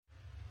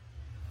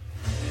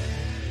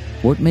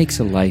What makes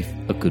a life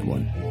a good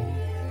one?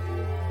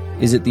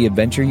 Is it the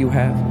adventure you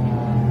have?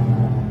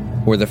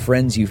 Or the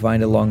friends you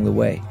find along the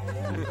way?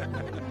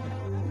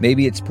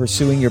 Maybe it's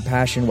pursuing your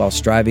passion while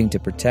striving to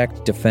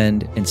protect,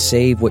 defend, and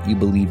save what you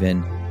believe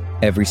in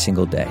every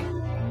single day.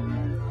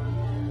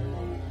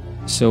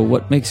 So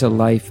what makes a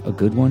life a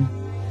good one?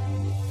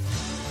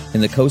 In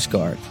the Coast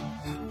Guard,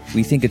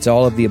 we think it's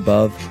all of the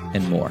above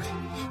and more.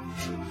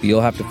 But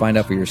you'll have to find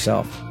out for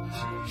yourself.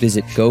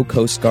 Visit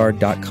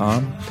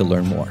gocoastguard.com to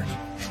learn more.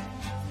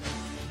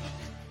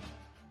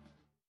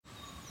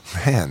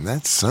 Man,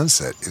 that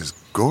sunset is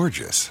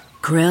gorgeous.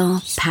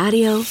 Grill,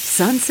 patio,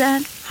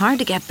 sunset. Hard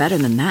to get better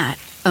than that.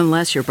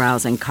 Unless you're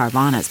browsing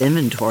Carvana's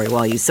inventory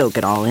while you soak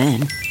it all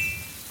in.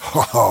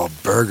 Oh,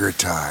 burger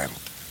time.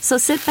 So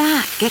sit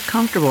back, get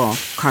comfortable.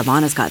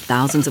 Carvana's got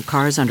thousands of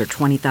cars under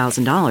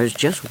 $20,000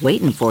 just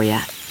waiting for you.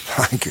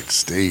 I could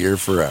stay here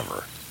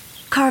forever.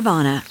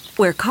 Carvana,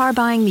 where car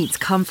buying meets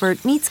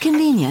comfort meets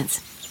convenience.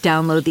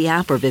 Download the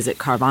app or visit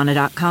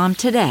Carvana.com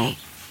today.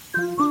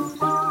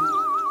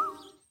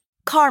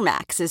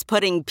 CarMax is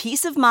putting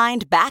peace of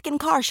mind back in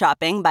car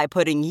shopping by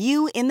putting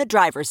you in the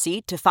driver's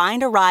seat to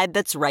find a ride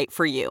that's right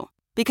for you.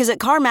 Because at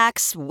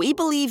CarMax, we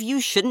believe you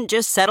shouldn't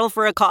just settle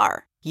for a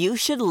car. You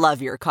should love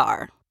your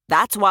car.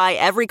 That's why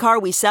every car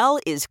we sell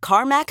is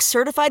CarMax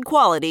certified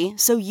quality,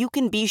 so you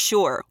can be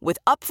sure with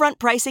upfront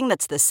pricing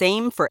that's the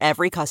same for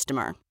every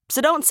customer.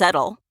 So don't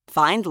settle.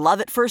 Find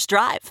love at first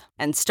drive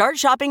and start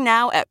shopping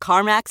now at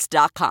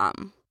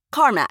CarMax.com.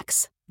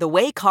 CarMax, the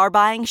way car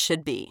buying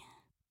should be.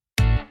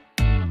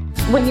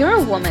 When you're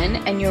a woman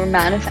and you're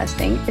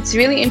manifesting, it's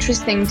really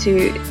interesting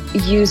to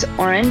use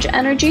orange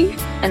energy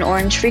and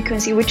orange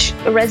frequency, which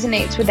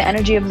resonates with the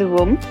energy of the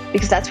womb,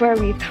 because that's where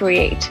we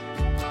create.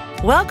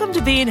 Welcome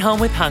to Being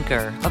Home with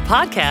Hunker, a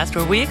podcast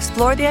where we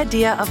explore the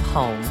idea of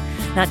home,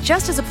 not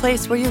just as a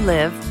place where you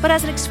live, but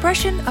as an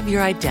expression of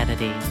your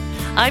identity.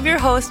 I'm your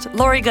host,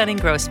 Lori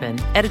Gunning-Grossman,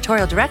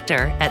 editorial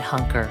director at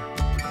Hunker.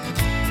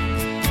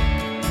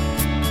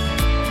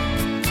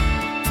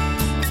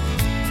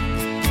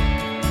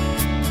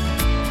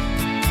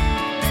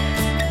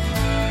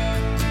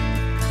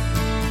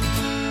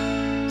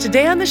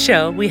 Today on the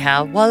show, we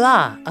have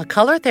Walaa, a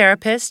color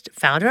therapist,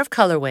 founder of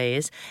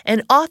Colorways,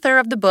 and author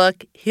of the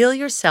book Heal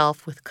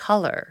Yourself with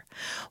Color.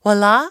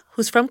 Walaa,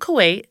 who's from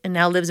Kuwait and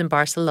now lives in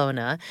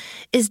Barcelona,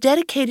 is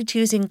dedicated to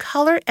using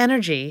color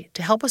energy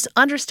to help us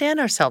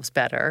understand ourselves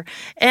better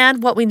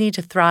and what we need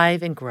to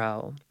thrive and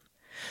grow.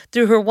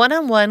 Through her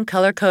one-on-one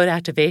color code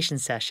activation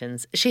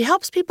sessions, she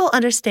helps people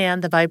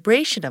understand the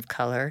vibration of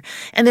color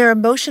and their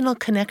emotional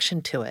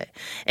connection to it,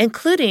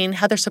 including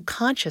how their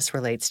subconscious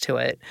relates to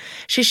it.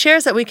 She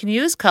shares that we can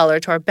use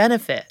color to our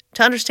benefit,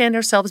 to understand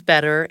ourselves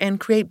better and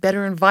create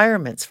better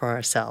environments for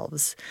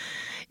ourselves.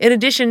 In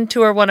addition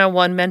to her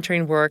one-on-one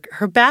mentoring work,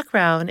 her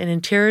background in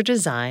interior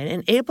design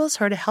enables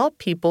her to help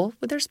people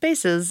with their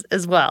spaces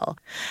as well.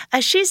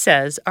 As she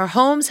says, our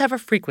homes have a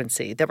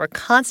frequency that we're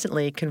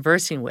constantly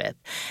conversing with,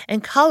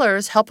 and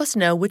colors help us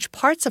know which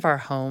parts of our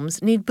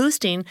homes need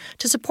boosting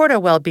to support our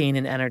well-being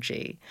and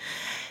energy.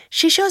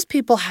 She shows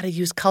people how to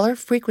use color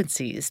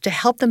frequencies to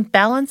help them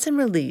balance and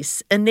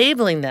release,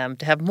 enabling them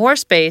to have more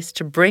space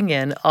to bring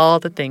in all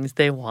the things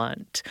they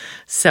want.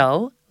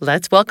 So,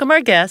 let's welcome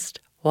our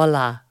guest,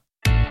 Walaa.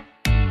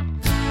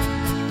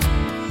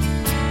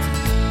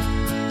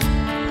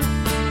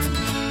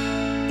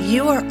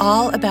 You are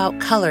all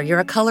about color. You're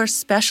a color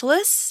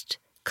specialist,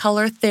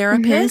 color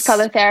therapist.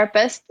 Color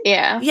therapist,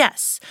 yeah.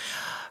 Yes.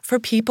 For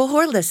people who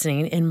are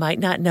listening and might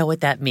not know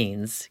what that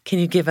means, can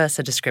you give us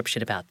a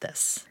description about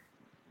this?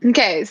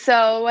 Okay,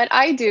 so what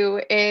I do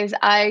is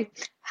I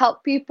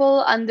help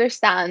people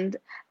understand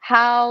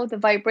how the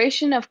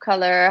vibration of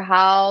color,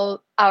 how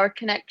our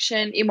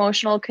connection,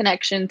 emotional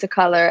connection to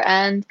color,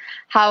 and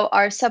how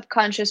our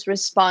subconscious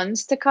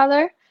responds to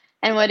color,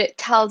 and what it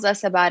tells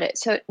us about it.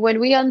 So when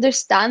we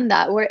understand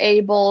that, we're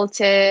able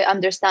to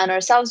understand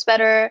ourselves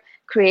better,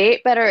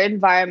 create better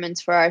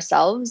environments for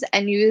ourselves,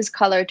 and use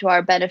color to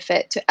our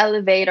benefit to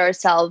elevate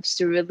ourselves,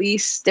 to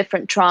release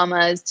different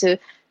traumas, to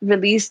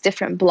release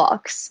different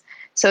blocks.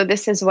 So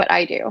this is what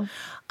I do.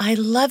 I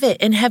love it.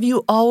 And have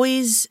you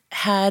always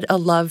had a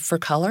love for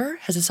color?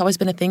 Has this always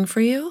been a thing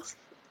for you?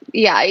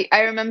 Yeah,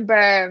 I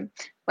remember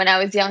when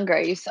I was younger,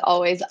 I used to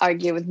always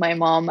argue with my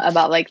mom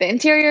about like the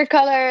interior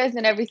colors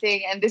and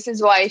everything. And this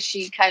is why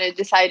she kind of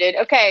decided,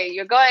 okay,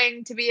 you're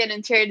going to be an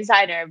interior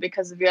designer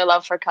because of your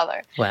love for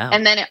color. Wow.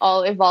 And then it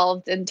all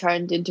evolved and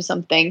turned into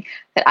something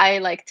that I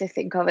like to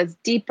think of as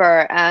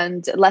deeper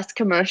and less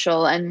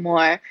commercial and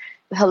more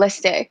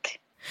holistic.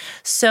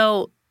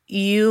 So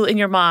you and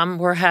your mom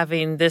were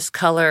having this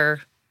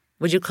color,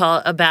 would you call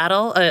it a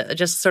battle,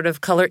 just sort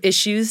of color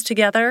issues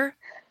together?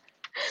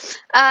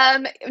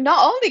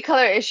 Not only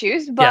color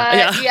issues,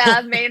 but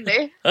yeah,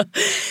 mainly.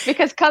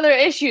 Because color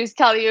issues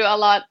tell you a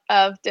lot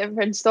of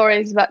different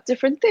stories about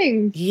different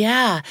things.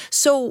 Yeah.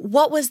 So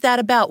what was that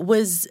about?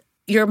 Was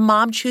your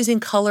mom choosing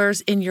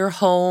colors in your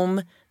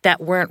home that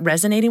weren't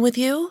resonating with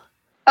you?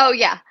 Oh,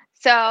 yeah.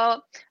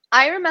 So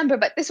I remember,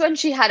 but this one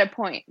she had a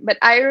point. But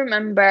I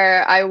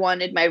remember I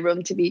wanted my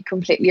room to be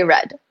completely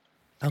red.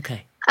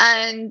 Okay.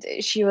 And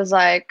she was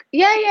like,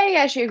 yeah, yeah,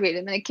 yeah, she agreed.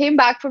 And then I came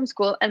back from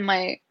school and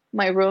my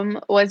room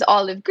was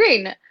olive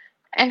green.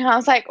 And I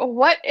was like,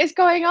 what is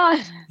going on?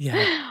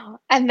 Yeah.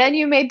 And then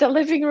you made the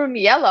living room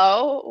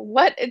yellow.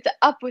 What is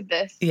up with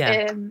this?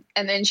 Yeah.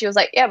 And then she was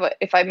like, yeah, but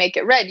if I make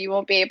it red, you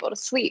won't be able to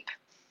sleep.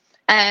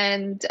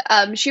 And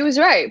she was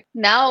right.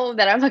 Now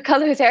that I'm a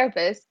color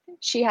therapist,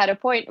 she had a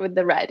point with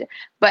the red.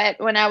 But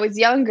when I was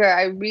younger,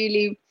 I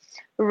really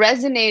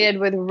resonated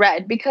with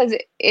red because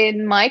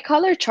in my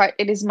color chart,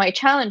 it is my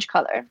challenge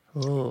color.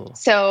 Ooh.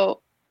 So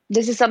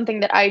this is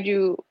something that I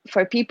do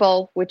for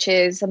people, which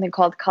is something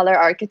called color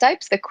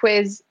archetypes. The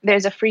quiz,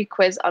 there's a free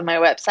quiz on my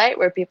website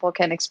where people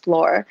can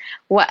explore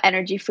what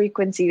energy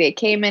frequency they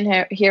came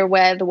in here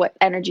with, what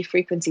energy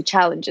frequency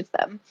challenges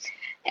them.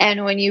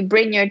 And when you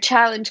bring your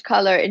challenge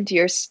color into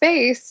your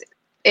space,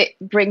 it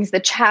brings the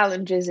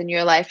challenges in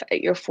your life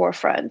at your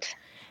forefront.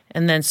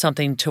 And then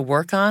something to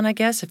work on, I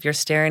guess, if you're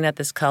staring at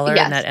this color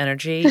and that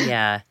energy.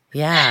 Yeah.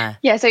 Yeah.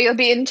 Yeah, so you'll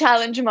be in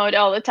challenge mode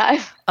all the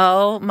time.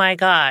 Oh my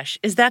gosh.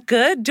 Is that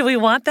good? Do we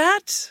want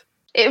that?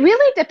 It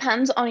really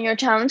depends on your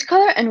challenge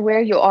color and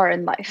where you are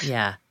in life.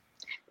 Yeah.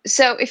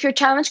 So if your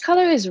challenge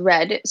color is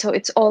red, so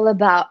it's all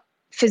about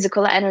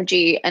physical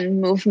energy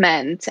and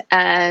movement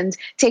and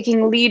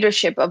taking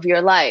leadership of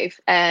your life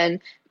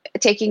and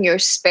taking your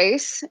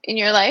space in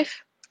your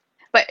life.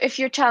 But if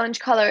your challenge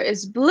color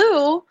is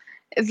blue,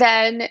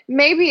 then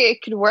maybe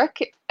it could work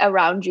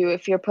around you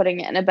if you're putting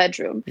it in a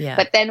bedroom. Yeah.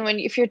 But then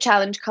if your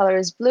challenge color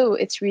is blue,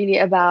 it's really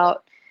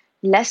about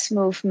less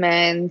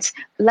movement,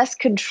 less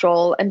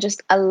control, and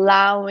just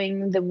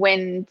allowing the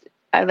wind,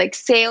 like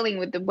sailing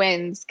with the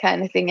winds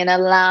kind of thing, and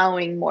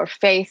allowing more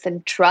faith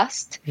and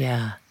trust.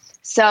 Yeah.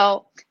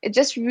 So it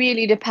just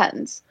really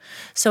depends.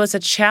 So it's a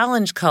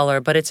challenge color,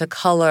 but it's a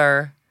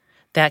color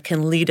that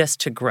can lead us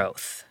to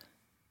growth.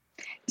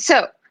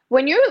 So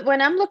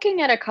when I'm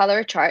looking at a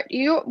color chart,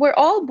 we're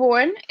all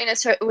born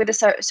with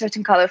a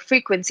certain color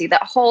frequency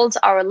that holds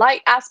our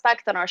light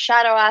aspect and our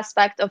shadow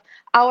aspect of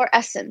our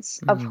essence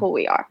of who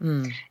we are.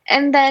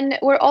 And then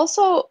we're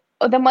also,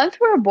 the month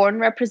we're born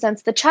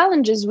represents the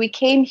challenges we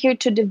came here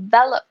to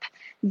develop,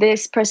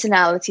 this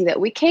personality that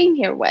we came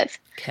here with.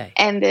 Okay.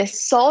 And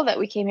this soul that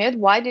we came here with.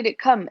 Why did it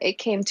come? It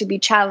came to be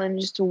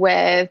challenged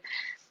with,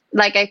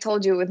 like I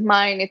told you with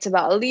mine, it's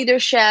about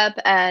leadership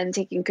and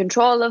taking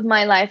control of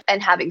my life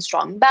and having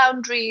strong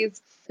boundaries.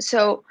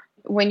 So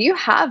when you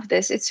have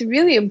this, it's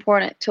really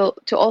important to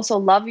also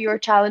love your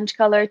challenge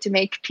color, to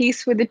make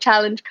peace with the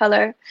challenge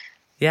color.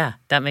 Yeah,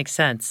 that makes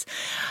sense.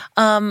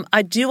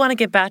 I do want to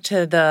get back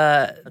to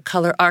the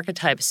color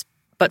archetypes,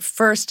 but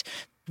first,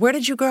 where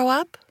did you grow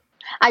up?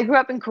 I grew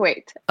up in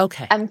Kuwait.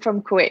 Okay. I'm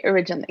from Kuwait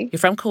originally. You're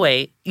from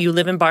Kuwait. You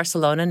live in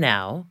Barcelona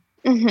now.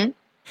 Mm-hmm.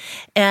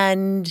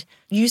 And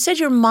you said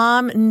your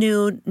mom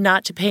knew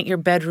not to paint your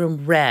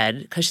bedroom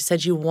red because she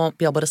said you won't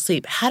be able to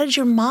sleep. How did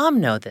your mom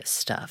know this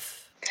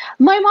stuff?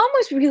 My mom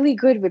was really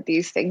good with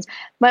these things.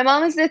 My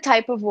mom is the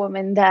type of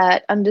woman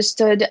that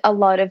understood a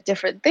lot of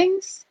different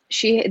things.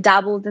 She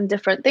dabbled in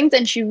different things,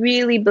 and she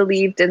really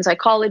believed in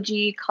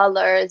psychology,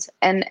 colors,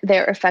 and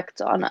their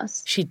effects on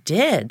us. She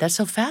did. That's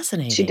so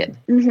fascinating. She did.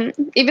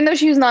 Mm-hmm. Even though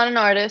she was not an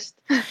artist.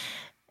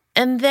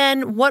 And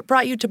then what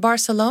brought you to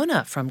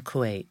Barcelona from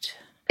Kuwait?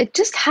 It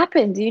just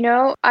happened,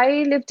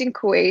 I lived in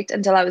Kuwait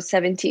until I was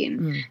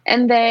 17.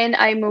 And then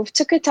I moved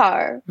to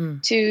Qatar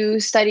to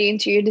study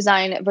interior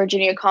design at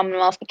Virginia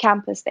Commonwealth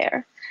campus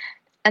there.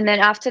 And then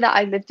after that,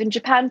 I lived in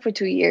Japan for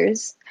 2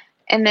 years.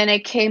 And then I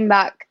came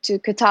back to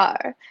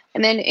Qatar.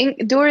 And then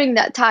during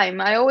that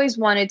time, I always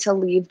wanted to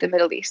leave the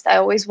Middle East. I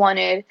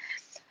wanted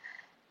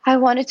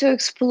to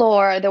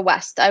explore the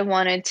West. I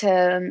wanted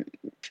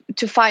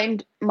to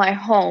find my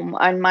home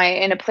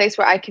in a place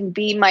where I can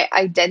be my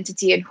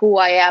identity and who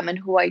I am and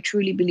who I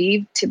truly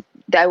believe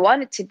that I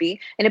wanted to be,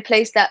 in a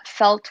place that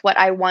felt what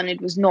I wanted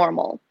was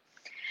normal.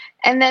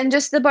 And then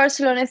just the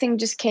Barcelona thing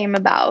just came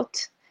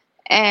about,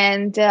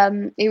 and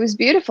it was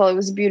beautiful. It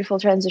was a beautiful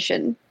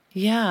transition.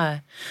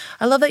 Yeah.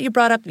 I love that you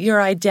brought up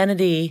your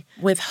identity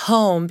with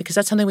home, because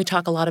that's something we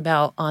talk a lot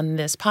about on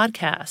this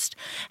podcast,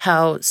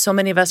 how so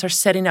many of us are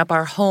setting up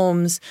our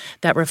homes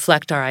that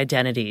reflect our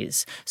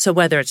identities. So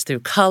whether it's through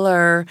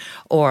color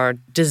or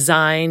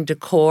design,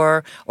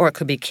 decor, or it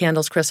could be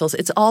candles, crystals,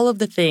 it's all of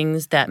the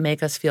things that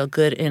make us feel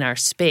good in our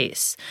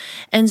space.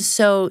 And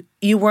so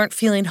you weren't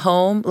feeling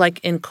home like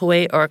in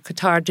Kuwait or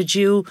Qatar. Did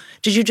you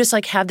just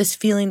like have this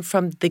feeling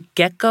from the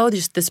get-go,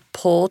 just this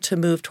pull to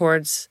move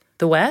towards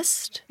the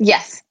West?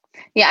 Yes.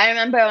 Yeah, I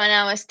remember when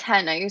I was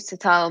 10, I used to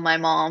tell my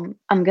mom,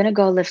 I'm going to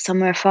go live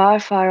somewhere far,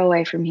 far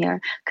away from here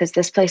because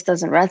this place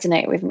doesn't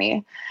resonate with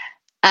me.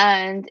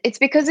 And it's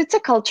because it's a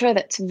culture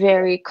that's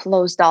very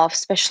closed off,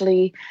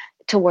 especially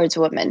towards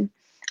women.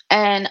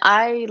 And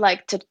I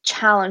like to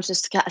challenge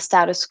the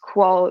status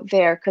quo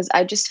there because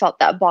I just felt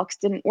that box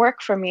didn't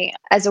work for me.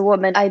 As a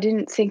woman, I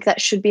didn't think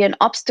that should be an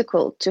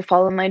obstacle to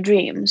follow my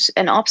dreams,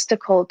 an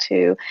obstacle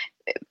to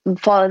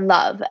fall in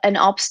love, an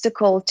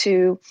obstacle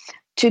to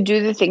to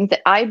do the things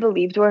that I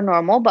believed were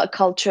normal, but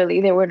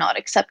culturally they were not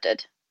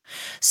accepted.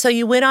 So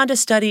you went on to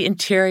study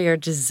interior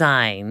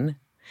design,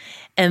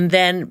 and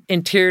then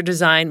interior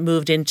design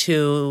moved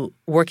into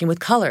working with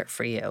color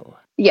for you.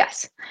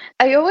 Yes.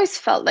 I always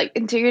felt like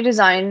interior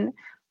design,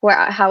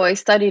 how I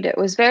studied it,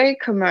 was very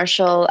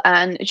commercial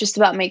and just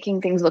about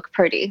making things look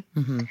pretty.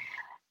 Mm-hmm.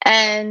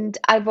 And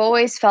I've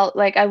always felt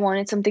like I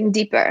wanted something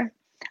deeper.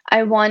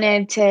 I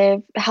wanted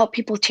to help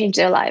people change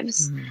their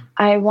lives. Mm.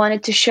 I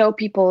wanted to show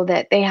people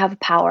that they have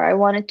power. I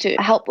wanted to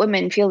help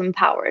women feel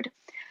empowered.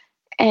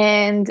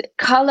 And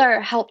color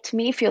helped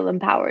me feel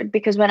empowered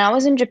because when I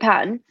was in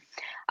Japan,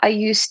 I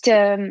used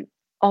to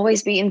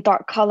always be in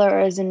dark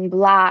colors and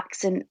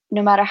blacks. And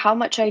no matter how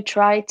much I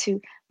tried to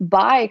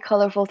buy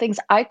colorful things,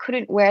 I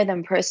couldn't wear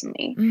them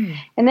personally. Mm.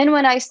 And then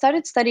when I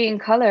started studying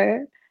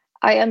color,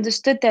 I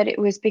understood that it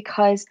was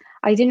because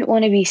I didn't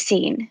want to be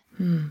seen.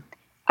 Mm.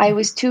 I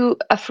was too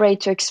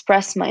afraid to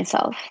express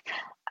myself.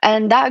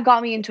 And that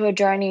got me into a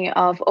journey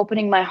of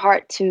opening my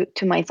heart to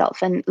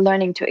myself and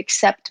learning to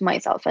accept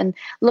myself and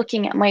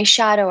looking at my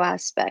shadow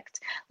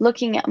aspect,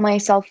 looking at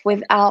myself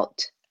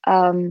without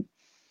the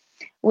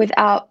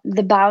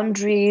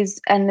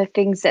boundaries and the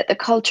things that the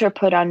culture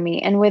put on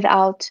me, and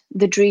without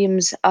the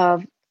dreams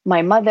of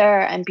my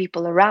mother and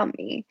people around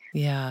me.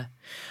 Yeah.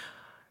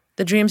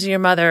 The dreams of your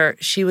mother,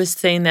 she was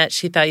saying that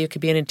she thought you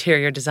could be an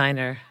interior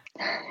designer.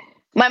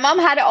 My mom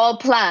had it all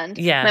planned.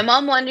 Yeah. My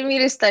mom wanted me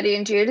to study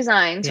interior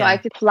design so Yeah. I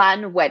could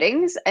plan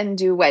weddings and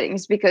do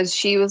weddings, because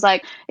she was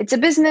like, it's a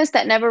business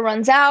that never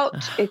runs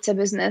out. It's a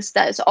business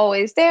that is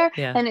always there,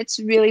 Yeah. and it's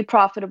really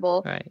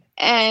profitable. Right.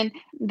 And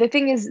the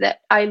thing is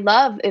that I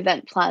love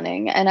event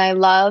planning and I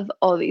love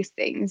all these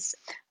things,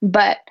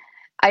 but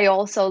I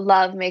also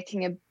love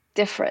making a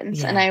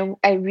difference. Yeah. And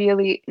I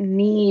really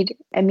need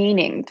a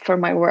meaning for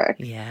my work.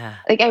 Yeah.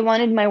 Like, I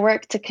wanted my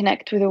work to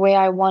connect with the way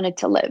I wanted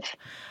to live.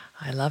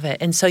 I love it.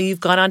 And so you've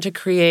gone on to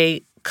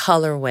create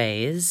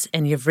colorways,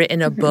 and you've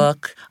written a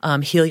book,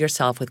 Heal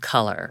Yourself with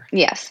Color.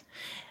 Yes.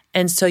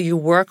 And so you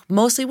work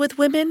mostly with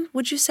women,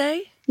 would you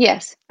say?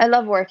 Yes. I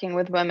love working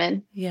with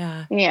women.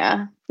 Yeah.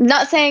 Yeah.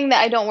 Not saying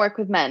that I don't work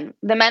with men.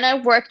 The men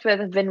I've worked with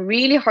have been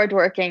really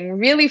hardworking,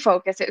 really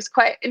focused. It was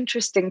quite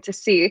interesting to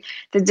see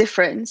the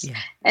difference. Yeah.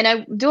 And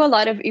I do a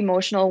lot of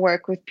emotional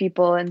work with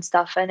people and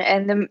stuff.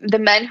 And the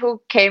men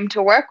who came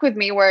to work with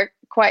me were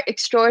quite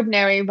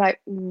extraordinary by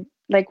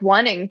like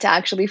wanting to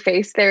actually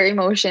face their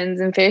emotions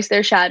and face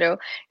their shadow.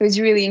 It was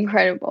really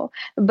incredible.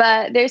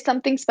 But there's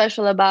something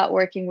special about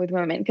working with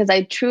women, because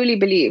I truly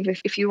believe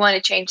if you want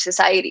to change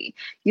society,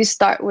 you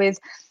start with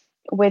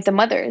the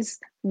mothers,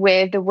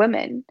 with the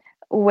women,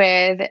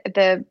 with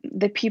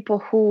the people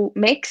who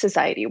make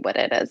society what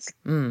it is.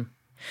 Mm.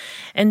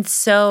 And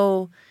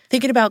so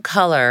thinking about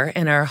color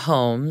in our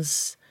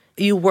homes,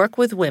 you work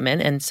with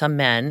women and some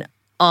men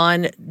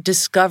on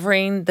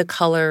discovering the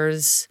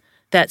colors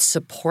that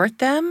support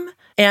them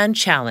and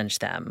challenge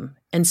them.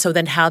 And so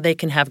then how they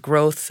can have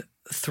growth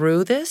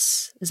through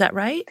this. Is that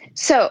right?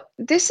 So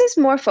this is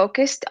more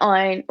focused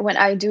on when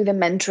I do the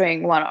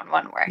mentoring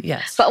one-on-one work.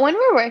 Yes. But when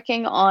we're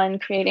working on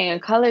creating a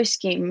color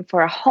scheme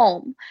for a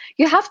home,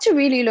 you have to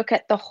really look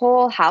at the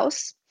whole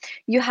house.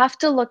 You have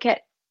to look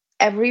at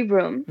every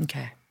room.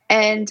 Okay.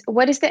 And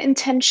what is the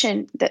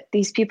intention that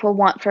these people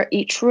want for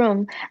each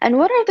room? And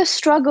what are the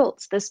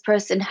struggles this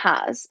person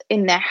has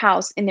in their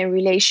house, in their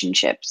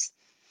relationships?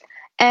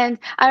 And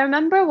I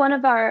remember one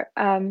of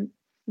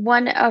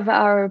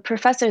our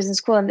professors in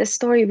school, and this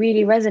story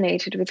really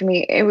resonated with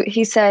me.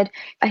 He said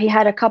he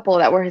had a couple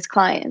that were his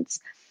clients,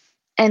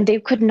 and they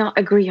could not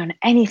agree on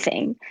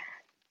anything.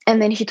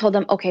 And then he told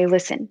them, okay,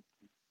 listen,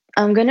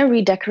 I'm going to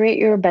redecorate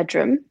your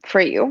bedroom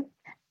for you,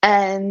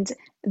 and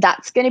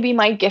that's going to be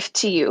my gift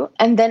to you.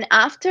 And then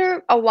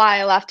after a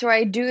while, after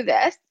I do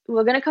this,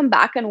 we're going to come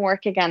back and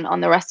work again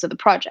on the rest of the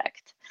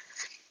project.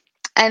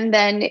 And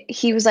then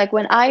he was like,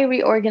 when I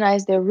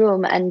reorganized their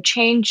room and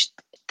changed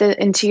the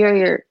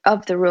interior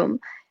of the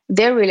room,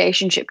 their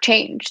relationship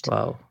changed.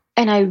 Wow.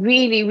 And I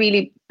really,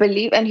 really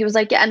believe. And he was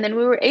like, yeah. And then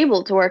we were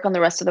able to work on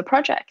the rest of the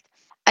project.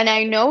 And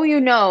I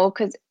know,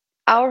 because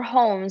our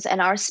homes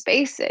and our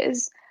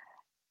spaces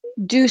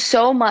do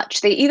so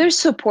much. They either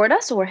support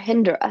us or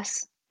hinder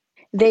us.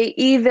 They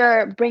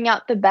either bring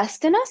out the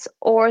best in us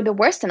or the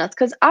worst in us,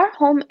 because our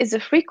home is a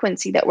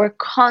frequency that we're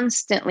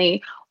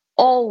constantly,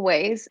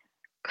 always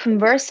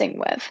conversing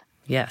with.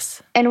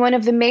 Yes. And one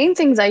of the main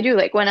things I do,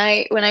 like when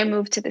I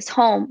moved to this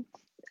home,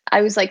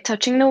 I was like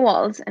touching the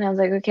walls and I was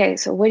like, okay,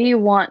 so what do you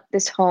want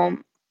this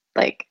home,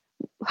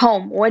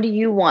 what do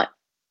you want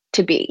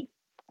to be?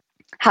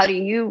 How do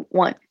you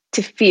want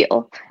to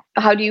feel?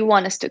 How do you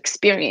want us to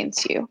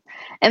experience you?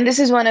 And this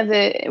is one of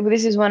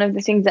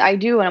the things that I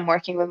do when I'm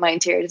working with my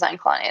interior design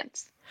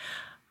clients.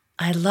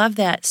 I love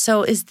that.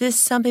 So is this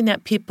something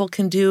that people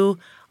can do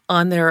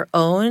on their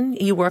own?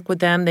 You work with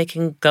them, they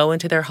can go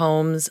into their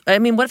homes. I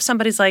mean, what if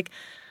somebody's like,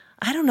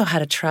 I don't know how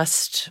to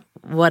trust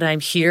what I'm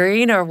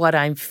hearing or what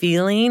I'm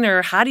feeling,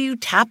 or how do you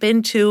tap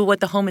into what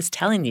the home is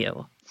telling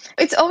you?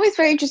 It's always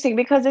very interesting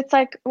because it's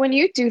like when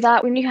you do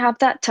that, when you have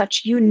that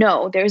touch, you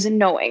know, there's a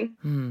knowing.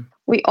 Hmm.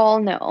 We all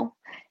know.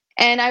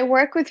 And I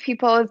work with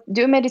people,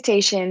 do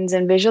meditations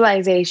and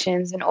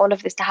visualizations and all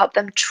of this to help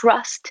them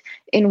trust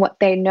in what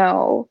they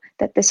know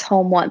that this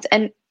home wants.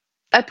 And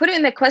I put it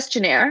in the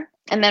questionnaire.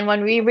 And then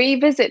when we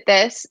revisit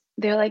this,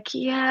 they're like,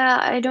 yeah,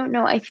 I don't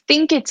know. I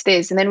think it's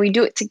this. And then we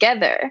do it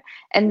together.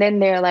 And then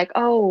they're like,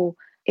 oh,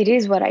 it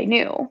is what I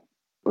knew.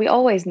 We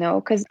always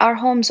know because our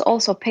homes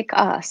also pick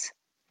us.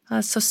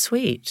 That's so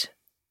sweet.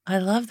 I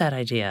love that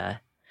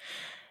idea.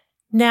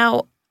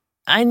 Now,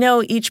 I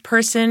know each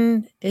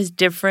person is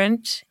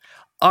different.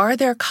 Are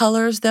there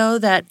colors, though,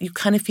 that you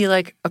kind of feel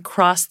like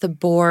across the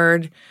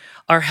board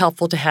are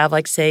helpful to have,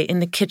 like, say, in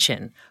the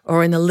kitchen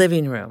or in the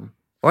living room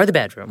or the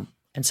bedroom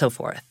and so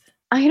forth?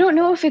 I don't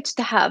know if it's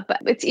to have, but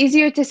it's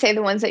easier to say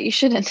the ones that you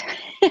shouldn't.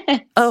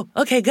 Oh,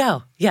 okay,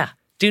 go. Yeah.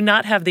 Do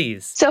not have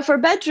these. So for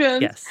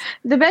bedrooms, Yes.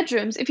 the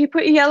bedrooms, if you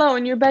put yellow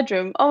in your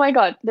bedroom, oh my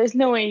God, there's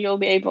no way you'll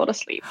be able to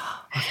sleep.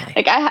 Okay.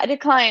 Like I had a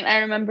client I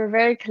remember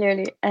very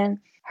clearly, and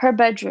her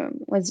bedroom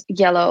was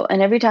yellow.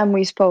 And every time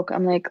we spoke,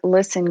 I'm like,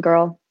 listen,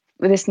 girl,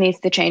 this needs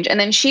to change. And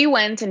then she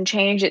went and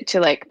changed it to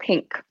like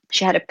pink.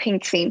 She had a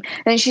pink theme.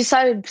 And then she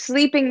started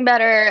sleeping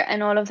better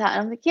and all of that.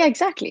 And I'm like, yeah,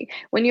 exactly.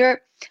 When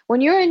you're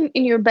in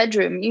your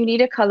bedroom, you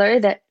need a color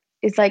that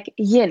is like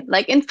yin,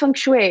 like in feng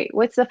shui.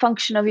 What's the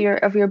function of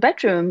your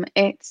bedroom?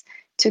 It's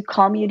to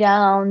calm you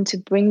down, to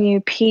bring you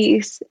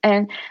peace.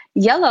 And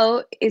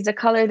yellow is a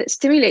color that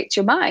stimulates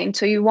your mind.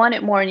 So you want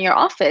it more in your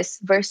office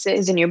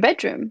versus in your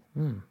bedroom.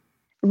 Mm.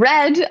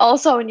 Red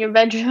also in your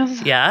bedroom.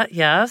 Yeah,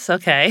 yes,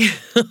 okay.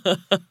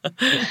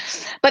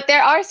 But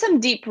there are some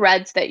deep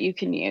reds that you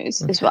can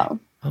use as well.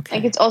 Okay.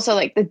 Like it's also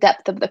like the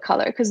depth of the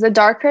color, because the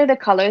darker the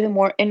color, the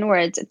more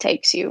inwards it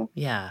takes you.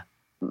 Yeah.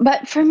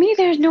 But for me,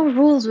 there's no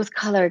rules with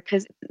color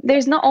because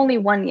there's not only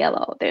one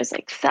yellow. There's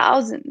like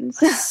thousands.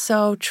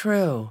 So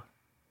true.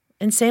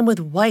 And same with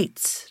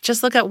whites.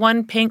 Just look at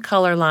one paint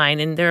color line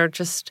and there are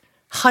just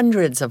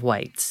hundreds of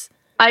whites.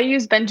 I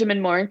use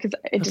Benjamin Moore because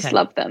I just Okay.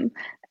 love them.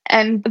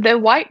 And the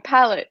white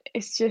palette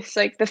is just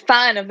like the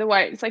fan of the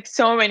white. It's like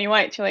so many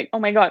whites. You're like, oh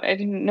my God, I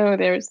didn't know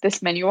there was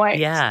this many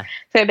whites. Yeah.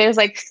 So there's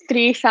like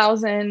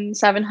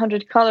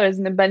 3,700 colors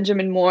in the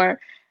Benjamin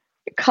Moore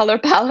color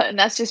palette, and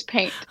that's just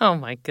paint. Oh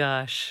my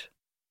gosh.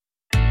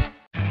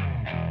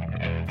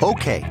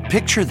 Okay,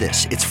 picture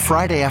this. It's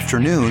Friday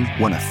afternoon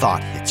when a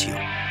thought hits you.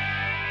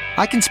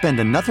 I can spend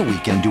another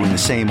weekend doing the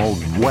same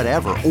old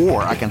whatever,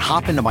 or I can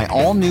hop into my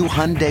all-new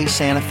Hyundai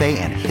Santa Fe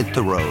and hit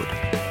the road.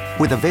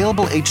 With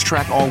available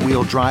H-Track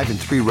all-wheel drive and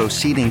 3-row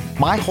seating,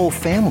 my whole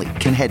family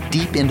can head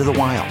deep into the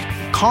wild.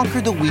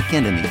 Conquer the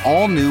weekend in the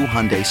all-new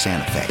Hyundai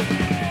Santa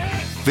Fe.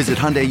 Visit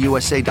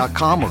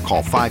HyundaiUSA.com or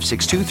call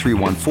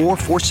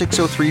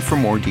 562-314-4603 for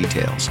more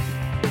details.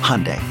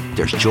 Hyundai,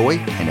 there's joy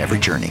in every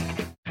journey.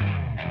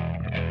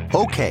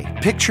 Okay,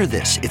 picture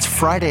this. It's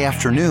Friday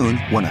afternoon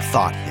when a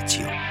thought hits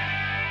you.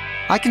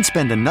 I can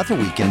spend another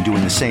weekend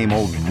doing the same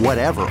old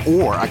whatever,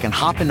 or I can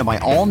hop into my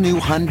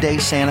all-new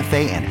Hyundai Santa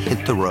Fe and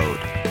hit the road.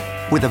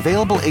 With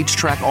available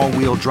H-Track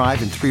all-wheel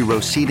drive and 3-row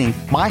seating,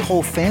 my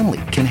whole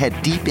family can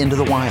head deep into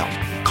the wild.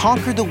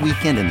 Conquer the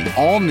weekend in the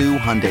all-new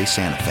Hyundai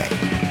Santa Fe.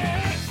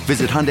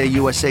 Visit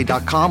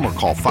HyundaiUSA.com or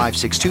call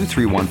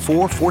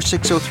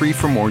 562-314-4603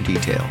 for more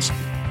details.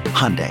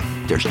 Hyundai,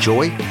 there's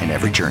joy in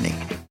every journey.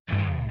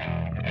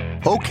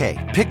 Okay,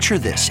 picture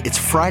this. It's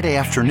Friday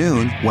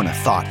afternoon when a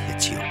thought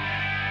hits you.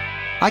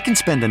 I can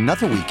spend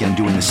another weekend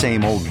doing the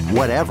same old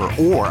whatever,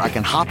 or I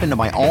can hop into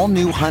my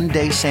all-new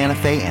Hyundai Santa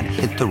Fe and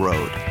hit the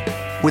road.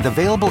 With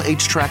available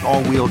H-Track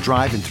all-wheel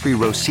drive and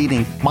 3-row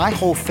seating, my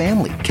whole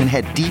family can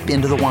head deep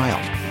into the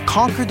wild.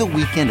 Conquer the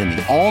weekend in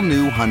the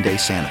all-new Hyundai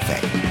Santa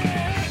Fe.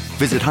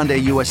 Visit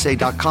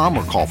HyundaiUSA.com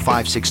or call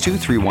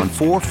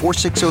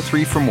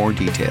 562-314-4603 for more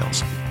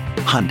details.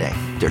 Hyundai,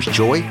 there's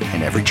joy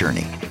in every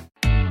journey.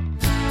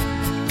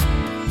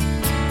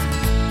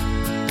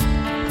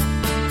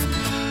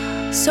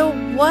 So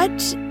what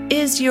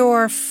is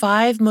your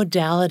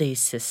 5-modality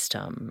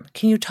system?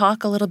 Can you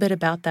talk a little bit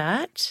about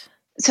that?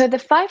 So the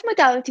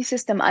 5-modality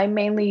system, I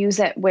mainly use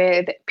it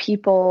with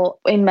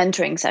people in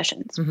mentoring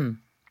sessions. Mm-hmm.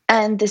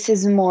 And this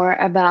is more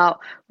about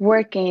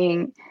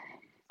working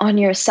on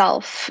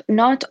yourself,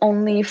 not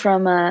only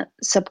from a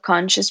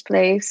subconscious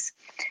place.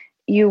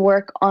 You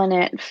work on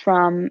it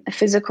from a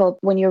physical,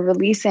 when you're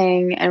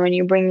releasing and when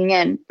you're bringing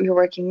in, you're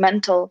working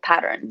mental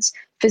patterns,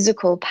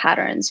 physical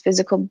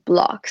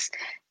blocks,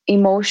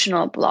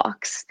 emotional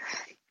blocks.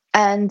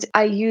 And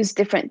I use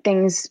different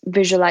things,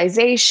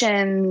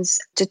 visualizations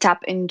to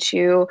tap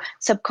into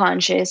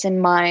subconscious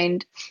and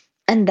mind,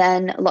 and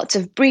then lots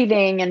of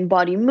breathing and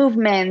body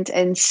movement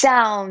and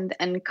sound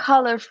and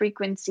color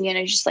frequency. And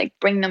I just like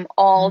bring them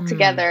all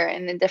together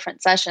in the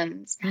different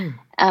sessions,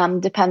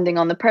 depending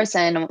on the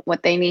person and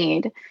what they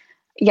need.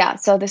 Yeah,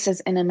 so this is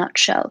in a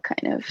nutshell,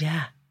 kind of.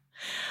 Yeah.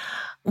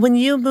 When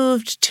you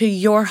moved to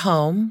your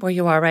home, where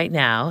you are right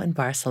now in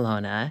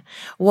Barcelona,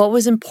 what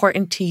was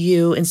important to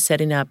you in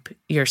setting up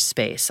your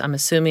space? I'm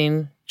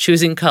assuming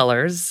choosing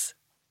colors.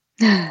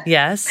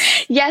 Yes.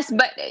 Yes,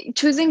 but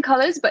choosing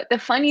colors. But the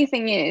funny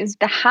thing is,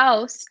 the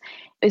house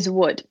is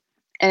wood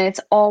and it's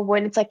all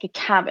wood. It's like a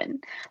cabin.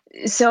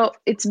 So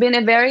it's been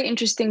a very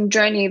interesting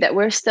journey that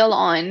we're still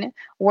on,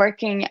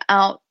 working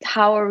out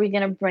how are we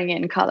going to bring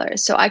in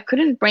colors. So I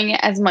couldn't bring it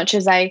as much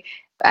as I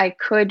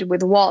could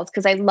with walls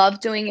because I love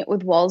doing it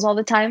with walls all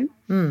the time.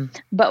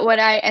 But what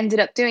I ended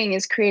up doing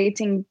is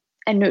creating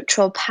a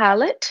neutral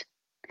palette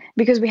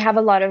because we have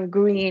a lot of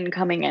green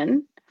coming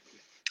in.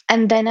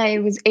 And then I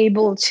was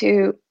able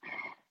to,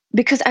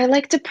 because I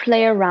like to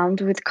play around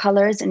with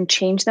colors and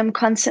change them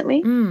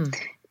constantly.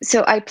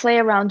 So I play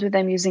around with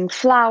them using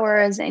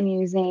flowers and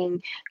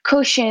using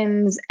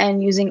cushions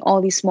and using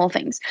all these small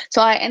things.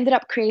 So I ended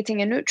up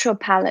creating a neutral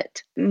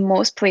palette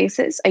most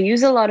places. I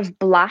use a lot of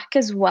black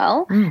as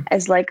well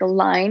as like a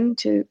line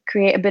to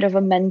create a bit of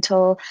a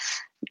mental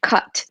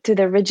cut to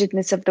the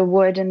rigidness of the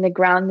wood and the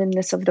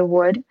groundedness of the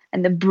wood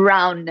and the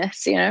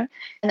brownness, you know.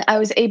 And I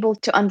was able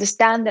to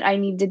understand that I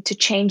needed to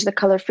change the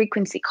color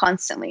frequency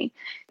constantly.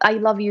 I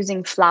love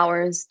using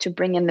flowers to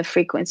bring in the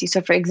frequency.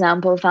 So for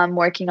example, if I'm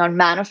working on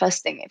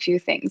manifesting a few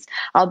things,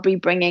 I'll be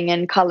bringing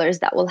in colors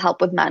that will help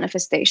with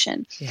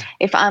manifestation.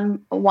 If I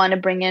want to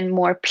bring in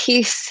more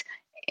peace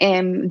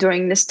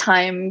during this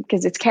time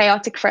because it's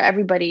chaotic for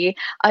everybody,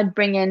 I'd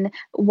bring in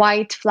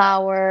white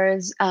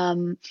flowers,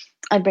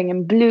 I'd bring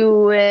in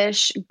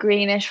bluish,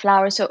 greenish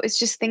flowers. So it's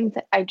just things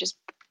that I just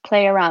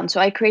play around. So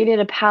I created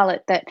a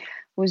palette that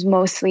was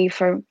mostly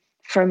for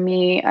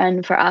me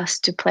and for us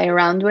to play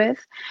around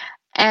with.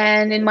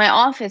 And in my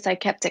office, I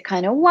kept it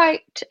kind of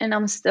white, and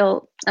I'm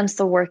still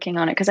working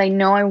on it because I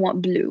know I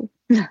want blue.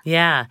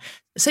 Yeah.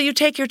 So you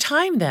take your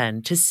time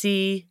then to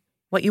see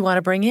what you want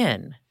to bring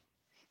in.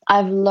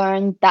 I've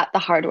learned that the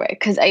hard way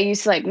because I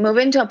used to like move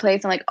into a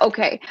place. I'm like,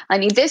 okay, I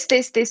need this,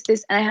 this, this,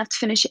 this, and I have to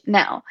finish it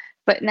now.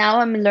 But now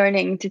I'm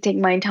learning to take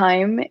my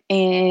time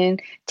and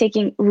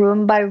taking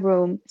room by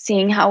room,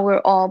 seeing how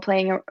we're all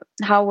playing,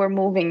 how we're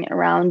moving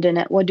around in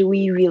it. What do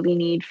we really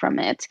need from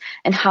it?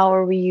 And how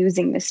are we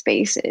using the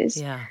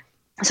spaces? Yeah.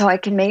 So I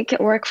can make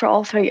it work for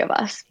all three of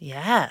us.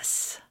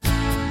 Yes.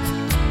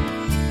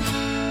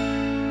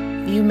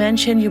 You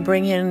mentioned you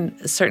bring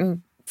in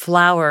certain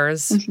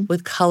flowers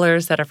with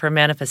colors that are for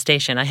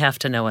manifestation. I have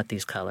to know what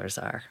these colors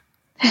are.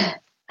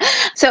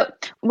 So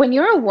when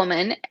you're a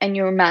woman and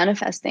you're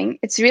manifesting,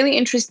 it's really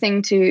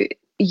interesting to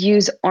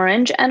use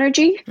orange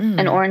energy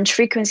and orange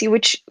frequency,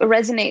 which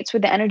resonates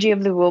with the energy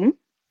of the womb,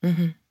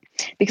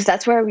 because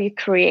that's where we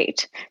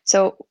create.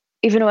 So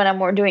even when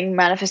I'm doing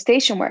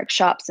manifestation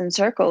workshops and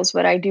circles,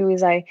 what I do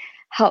is I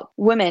help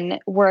women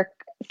work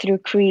through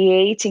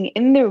creating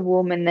in their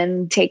womb and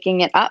then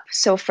taking it up.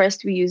 So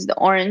first we use the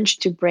orange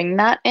to bring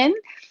that in,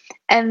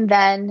 and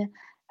then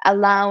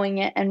allowing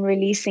it and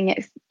releasing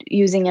it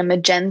using a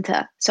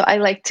magenta. So I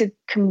like to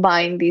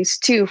combine these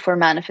two for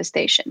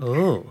manifestation.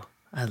 Oh,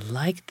 I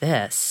like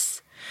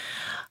this.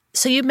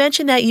 So you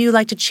mentioned that you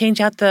like to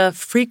change out the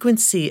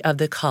frequency of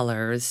the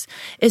colors.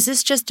 Is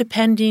this just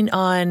depending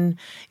on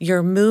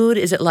your mood?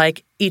 Is it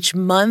like each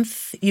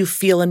month you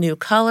feel a new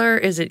color?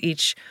 Is it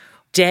each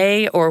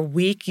day or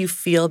week you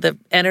feel the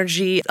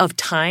energy of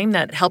time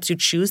that helps you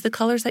choose the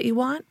colors that you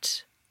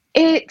want?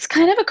 It's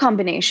kind of a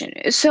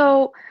combination.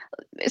 So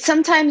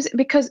sometimes,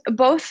 because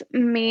both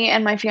me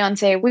and my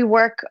fiance, we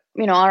work,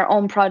 our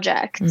own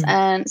projects,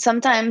 and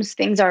sometimes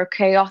things are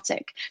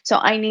chaotic. So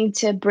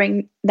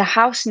the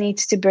house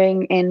needs to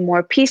bring in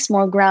more peace,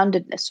 more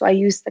groundedness. So I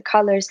use the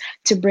colors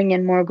to bring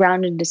in more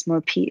groundedness,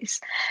 more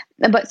peace.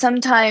 But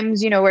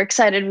sometimes, we're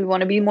excited. We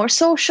want to be more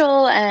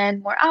social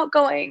and more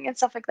outgoing and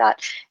stuff like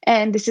that.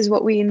 And this is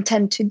what we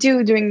intend to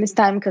do during this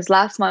time, because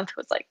last month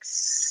was like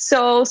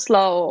so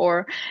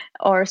slow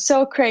or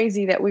so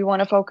crazy that we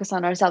want to focus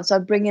on ourselves. So I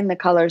bring in the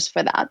colors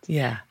for that.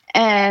 Yeah.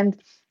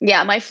 And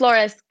yeah, my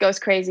florist goes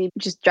crazy,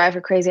 just drive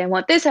her crazy. I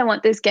want this,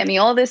 get me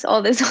all this,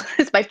 all this, all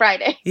this by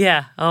Friday.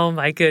 Yeah. Oh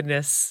my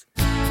goodness.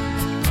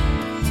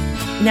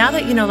 Now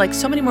that, like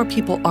so many more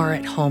people are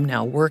at home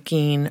now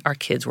working, our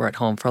kids were at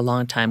home for a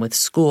long time with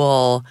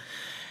school.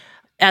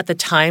 At the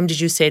time, did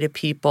you say to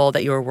people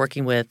that you were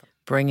working with,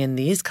 bring in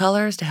these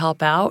colors to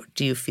help out?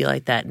 Do you feel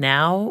like that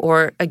now?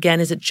 Or again,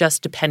 is it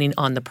just depending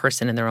on the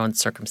person and their own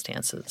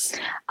circumstances?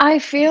 I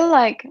feel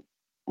like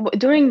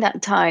during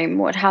that time,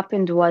 what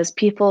happened was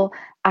people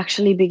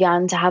actually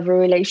began to have a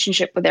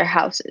relationship with their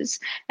houses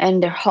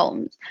and their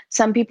homes.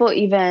 Some people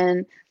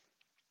even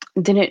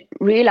didn't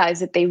realize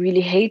that they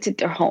really hated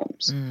their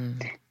homes,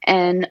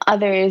 and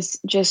others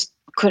just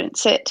couldn't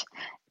sit.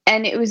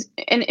 And it was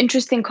an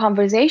interesting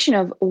conversation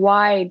of,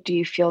 why do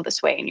you feel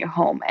this way in your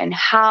home and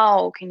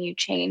how can you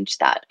change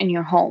that in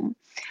your home?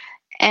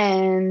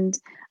 And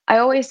I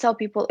always tell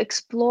people,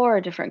 explore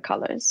different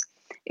colors.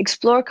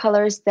 Explore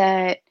colors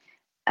that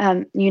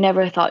you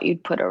never thought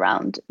you'd put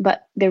around,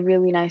 but they're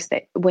really nice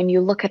that when you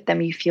look at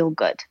them, you feel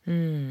good.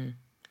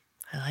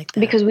 I like that.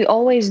 Because we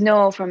always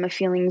know from a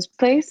feelings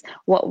place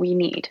what we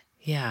need.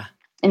 Yeah.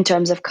 In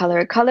terms of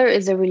color. Color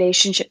is a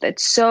relationship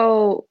that's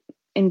so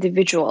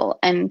individual,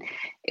 and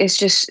it's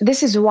just,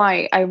 this is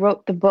why I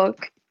wrote the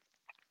book,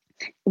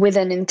 with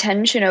an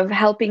intention of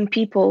helping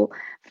people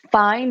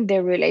find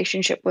their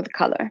relationship with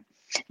color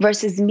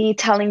versus me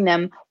telling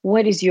them,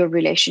 what is your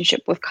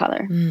relationship with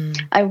color?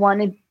 I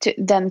wanted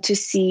them to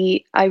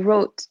see, I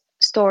wrote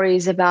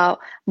stories about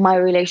my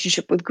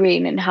relationship with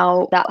green and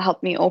how that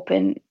helped me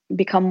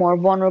become more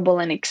vulnerable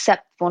and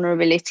accept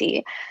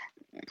vulnerability,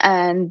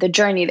 and the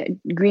journey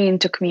that green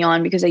took me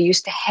on, because I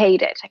used to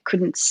hate it. I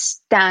couldn't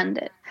stand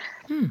it.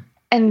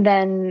 And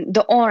then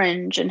the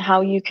orange and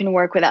how you can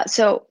work with that.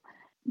 So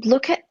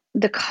look at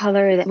the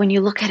color that when you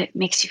look at it,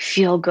 makes you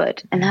feel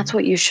good. And that's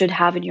what you should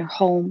have in your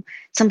home.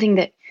 Something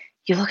that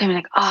you look at and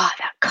like,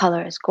 that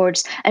color is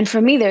gorgeous. And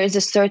for me, there is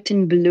a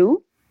certain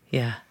blue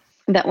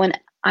that when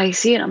I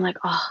see it, I'm like,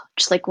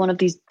 just like one of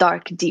these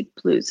dark, deep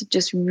blues. It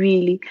just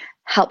really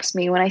helps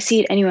me. When I see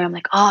it anywhere, I'm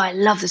like, I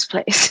love this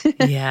place.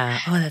 Yeah.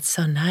 Oh, that's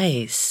so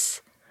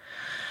nice.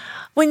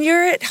 When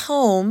you're at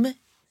home,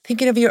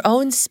 thinking of your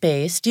own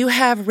space, do you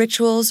have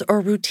rituals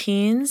or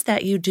routines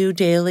that you do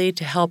daily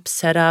to help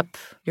set up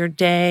your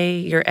day,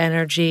 your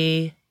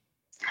energy?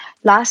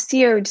 Last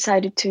year, I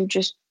decided to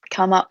just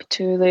come up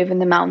to live in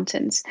the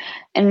mountains.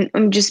 And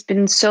I've just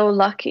been so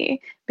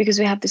lucky because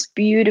we have this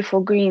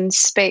beautiful green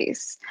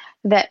space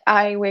that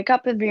I wake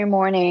up every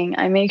morning.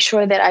 I make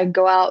sure that I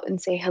go out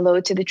and say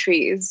hello to the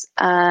trees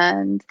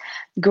and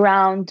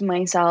ground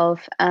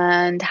myself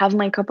and have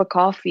my cup of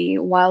coffee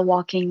while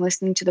walking,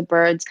 listening to the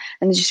birds.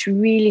 And it just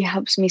really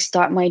helps me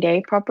start my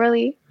day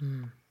properly.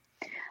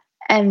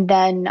 And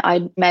then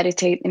I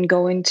meditate and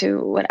go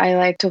into what I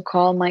like to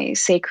call my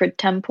sacred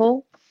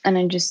temple. And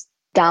I just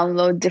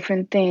download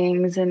different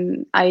things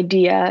and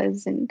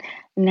ideas and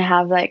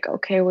have like,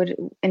 okay, what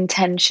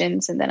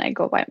intentions, and then I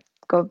go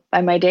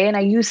by my day. And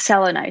I use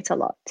selenite a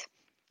lot.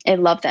 I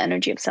love the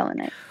energy of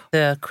selenite.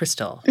 The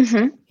crystal.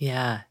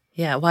 Yeah.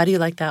 Yeah. Why do you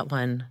like that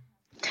one?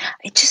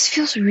 It just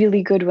feels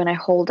really good when I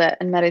hold it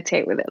and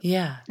meditate with it.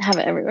 Yeah. I have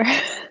it everywhere,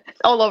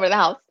 all over the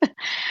house.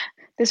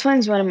 This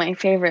one's one of my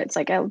favorites.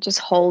 Like, I'll just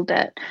hold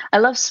it. I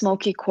love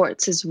smoky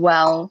quartz as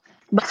well.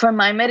 But for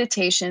my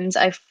meditations,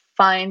 I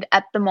find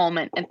at the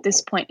moment, at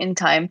this point in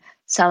time,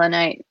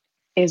 selenite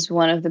is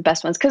one of the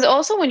best ones. Because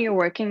also when you're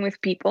working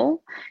with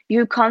people,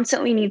 you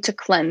constantly need to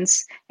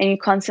cleanse and you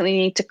constantly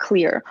need to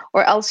clear,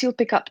 or else you'll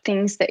pick up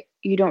things that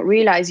you don't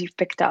realize you've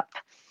picked up,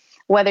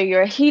 whether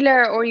you're a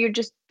healer or you're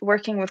just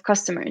working with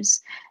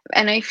customers.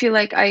 And I feel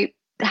like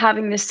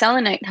having this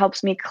selenite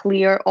helps me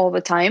clear all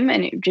the time,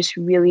 and it just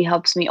really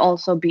helps me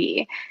also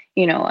be,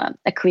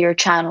 a clear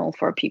channel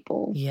for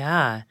people.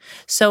 Yeah.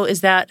 So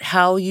is that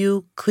how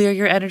you clear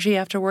your energy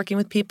after working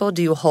with people?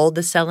 Do you hold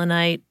the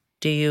selenite?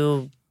 Do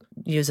you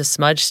use a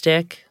smudge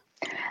stick?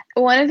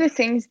 One of the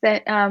things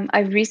that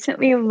I've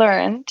recently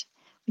learned,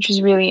 which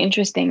was really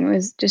interesting,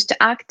 was just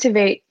to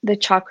activate the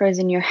chakras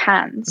in your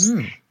hands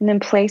and then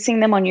placing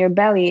them on your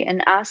belly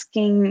and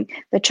asking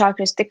the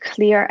chakras to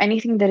clear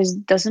anything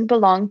that doesn't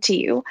belong to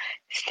you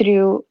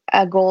through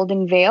a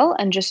golden veil,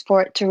 and just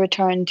for it to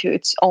return to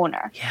its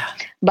owner. Yeah.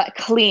 But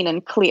clean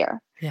and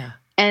clear. Yeah.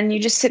 And you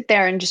just sit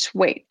there and just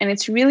wait. And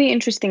it's really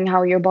interesting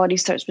how your body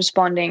starts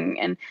responding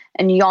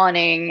and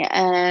yawning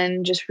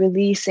and just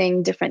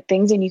releasing different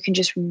things. And you can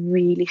just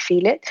really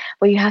feel it.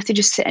 But you have to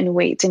just sit and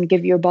wait and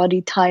give your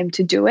body time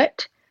to do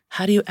it.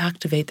 How do you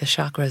activate the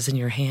chakras in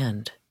your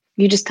hand?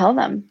 You just tell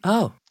them.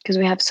 Oh. Because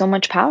we have so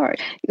much power.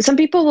 Some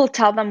people will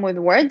tell them with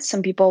words.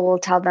 Some people will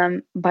tell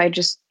them by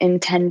just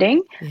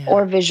intending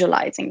or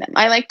visualizing them.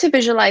 I like to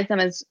visualize them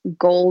as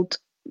gold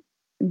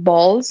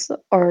balls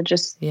or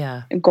just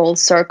gold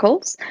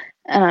circles,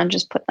 and I'll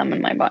just put them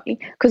in my body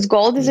because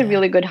gold is a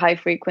really good high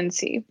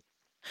frequency.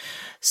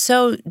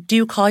 So do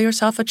you call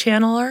yourself a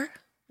channeler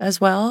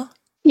as well?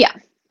 Yeah.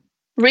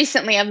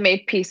 Recently I've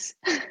made peace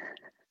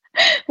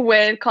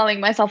with calling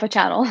myself a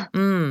channel.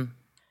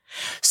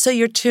 So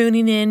you're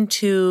tuning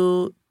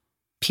into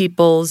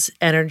people's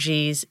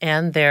energies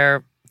and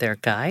their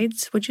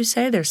guides, would you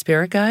say? Their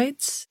spirit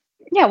guides?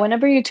 Yeah,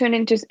 whenever you tune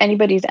into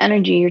anybody's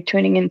energy, you're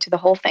tuning into the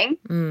whole thing.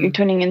 You're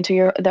tuning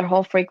into their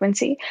whole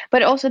frequency.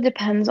 But it also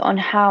depends on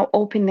how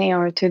open they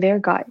are to their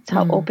guides,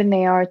 how open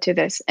they are to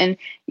this. And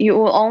you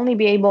will only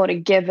be able to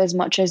give as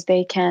much as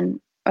they can,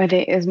 or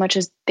as much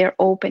as they're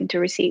open to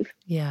receive.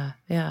 Yeah,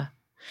 yeah.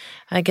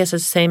 I guess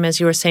it's the same as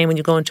you were saying when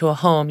you go into a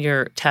home,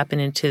 you're tapping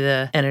into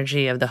the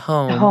energy of the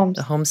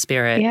home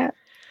spirit. Yeah,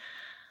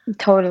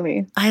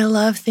 totally. I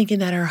love thinking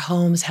that our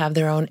homes have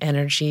their own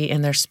energy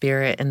and their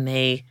spirit, and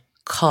they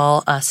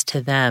call us to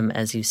them,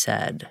 as you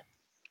said.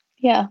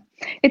 Yeah.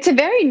 It's a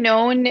very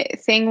known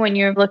thing when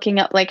you're looking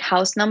at like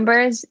house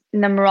numbers.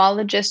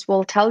 Numerologist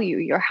will tell you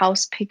your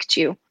house picked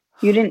you.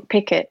 You didn't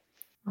pick it.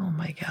 Oh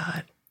my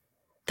God.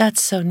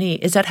 That's so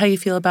neat. Is that how you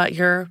feel about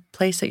your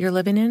place that you're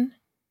living in?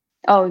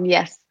 Oh,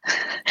 yes.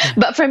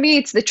 But for me,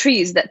 it's the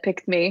trees that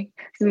picked me.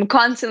 I'm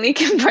constantly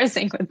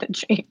conversing with the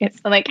trees.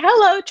 I'm like,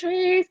 hello,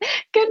 trees.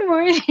 Good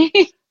morning.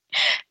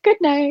 Good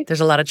night.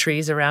 There's a lot of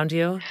trees around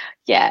you?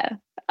 Yeah,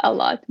 a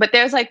lot. But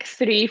there's like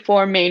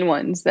 3-4 main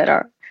ones that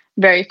are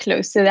very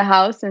close to the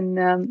house, and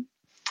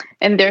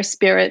their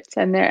spirits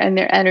and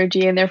their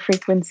energy and their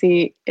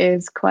frequency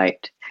is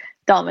quite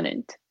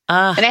dominant.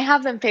 And I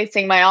have them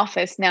facing my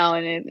office now,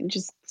 and it's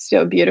just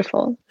so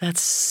beautiful.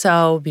 That's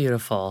so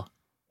beautiful.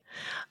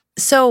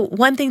 So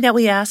one thing that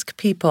we ask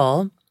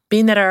people,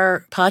 being that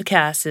our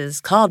podcast is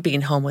called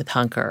Being Home with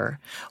Hunker,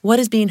 what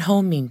does being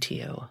home mean to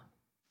you?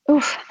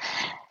 Oof,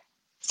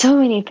 so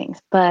many things,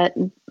 but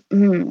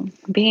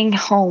being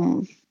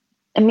home,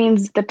 it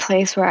means the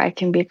place where I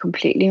can be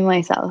completely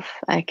myself.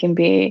 I can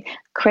be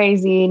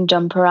crazy and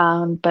jump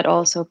around, but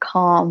also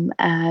calm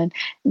and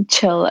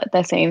chill at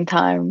the same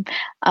time.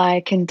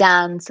 I can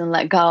dance and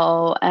let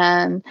go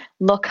and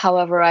look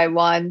however I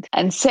want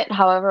and sit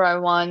however I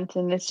want.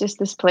 And it's just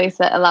this place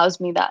that allows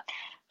me that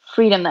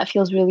freedom that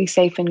feels really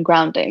safe and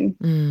grounding.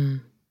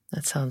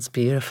 That sounds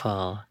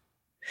beautiful.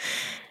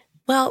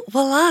 Well,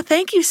 Walaa,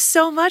 thank you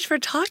so much for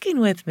talking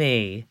with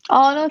me.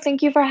 Oh, no,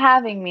 thank you for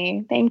having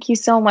me. Thank you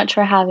so much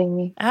for having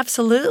me.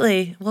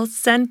 Absolutely. We'll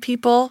send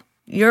people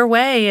your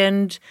way,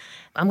 and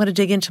I'm going to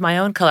dig into my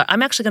own color.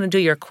 I'm actually going to do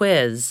your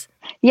quiz.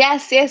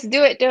 Yes,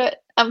 do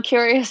it. I'm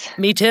curious.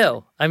 Me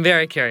too. I'm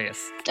very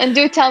curious. And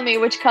do tell me,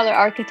 which color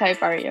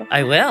archetype are you?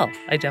 I will.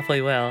 I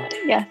definitely will.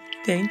 Yes.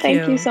 Thank you.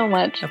 Thank you so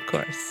much. Of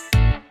course.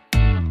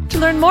 To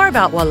learn more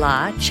about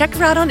Walaa, check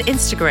her out on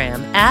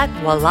Instagram at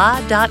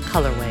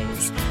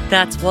walaa.colorways.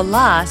 That's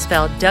Walaa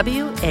spelled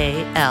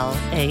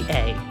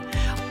W-A-L-A-A.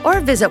 Or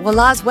visit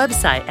Walaa's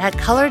website at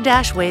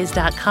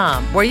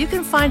color-ways.com, where you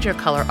can find your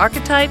color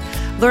archetype,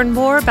 learn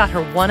more about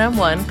her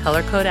one-on-one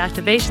color code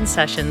activation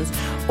sessions,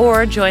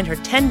 or join her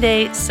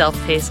 10-day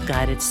self-paced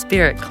guided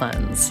spirit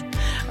cleanse.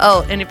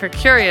 Oh, and if you're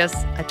curious,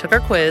 I took her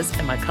quiz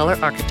and my color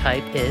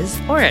archetype is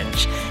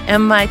orange,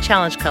 and my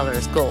challenge color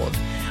is gold.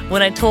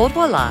 When I told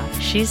Walaa,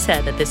 she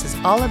said that this is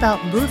all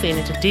about moving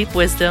into deep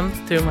wisdom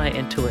through my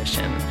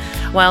intuition.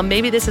 While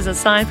maybe this is a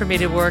sign for me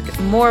to work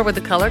more with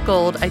the color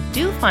gold, I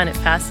do find it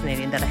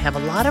fascinating that I have a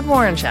lot of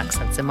orange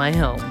accents in my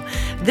home.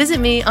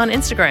 Visit me on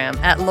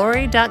Instagram at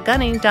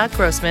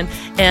lori.gunning.grossman,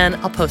 and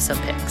I'll post some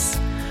pics.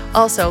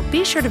 Also,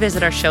 be sure to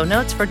visit our show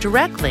notes for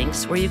direct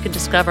links where you can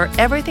discover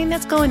everything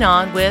that's going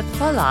on with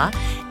Walaa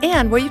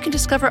and where you can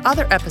discover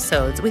other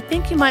episodes we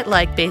think you might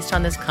like based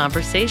on this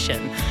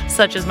conversation,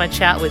 such as my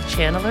chat with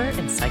channeler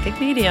and psychic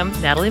medium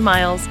Natalie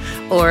Miles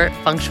or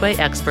feng shui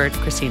expert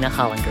Christina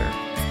Hollinger.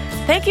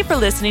 Thank you for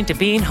listening to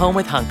Being Home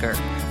with Hunker.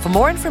 For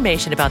more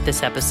information about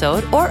this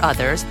episode or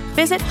others,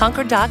 visit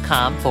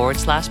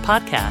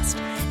hunker.com/podcast.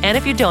 And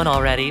if you don't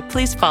already,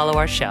 please follow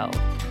our show.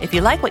 If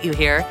you like what you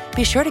hear,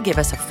 be sure to give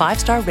us a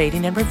 5-star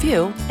rating and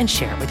review and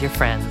share it with your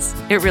friends.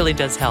 It really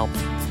does help.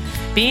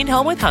 Being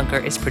Home with Hunker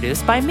is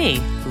produced by me,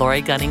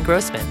 Lori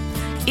Gunning-Grossman.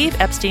 Eve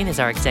Epstein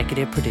is our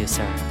executive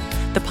producer.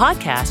 The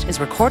podcast is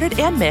recorded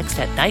and mixed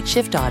at Night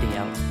Shift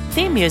Audio.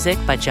 Theme music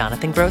by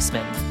Jonathan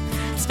Grossman.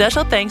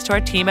 Special thanks to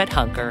our team at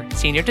Hunker,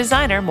 Senior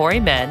Designer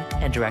Maury Men,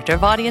 and Director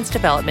of Audience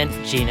Development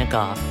Gina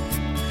Goff.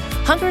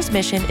 Hunker's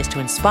mission is to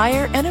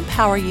inspire and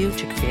empower you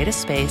to create a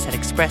space that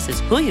expresses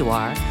who you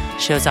are,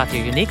 shows off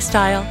your unique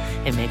style,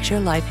 and makes your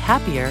life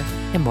happier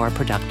and more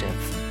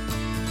productive.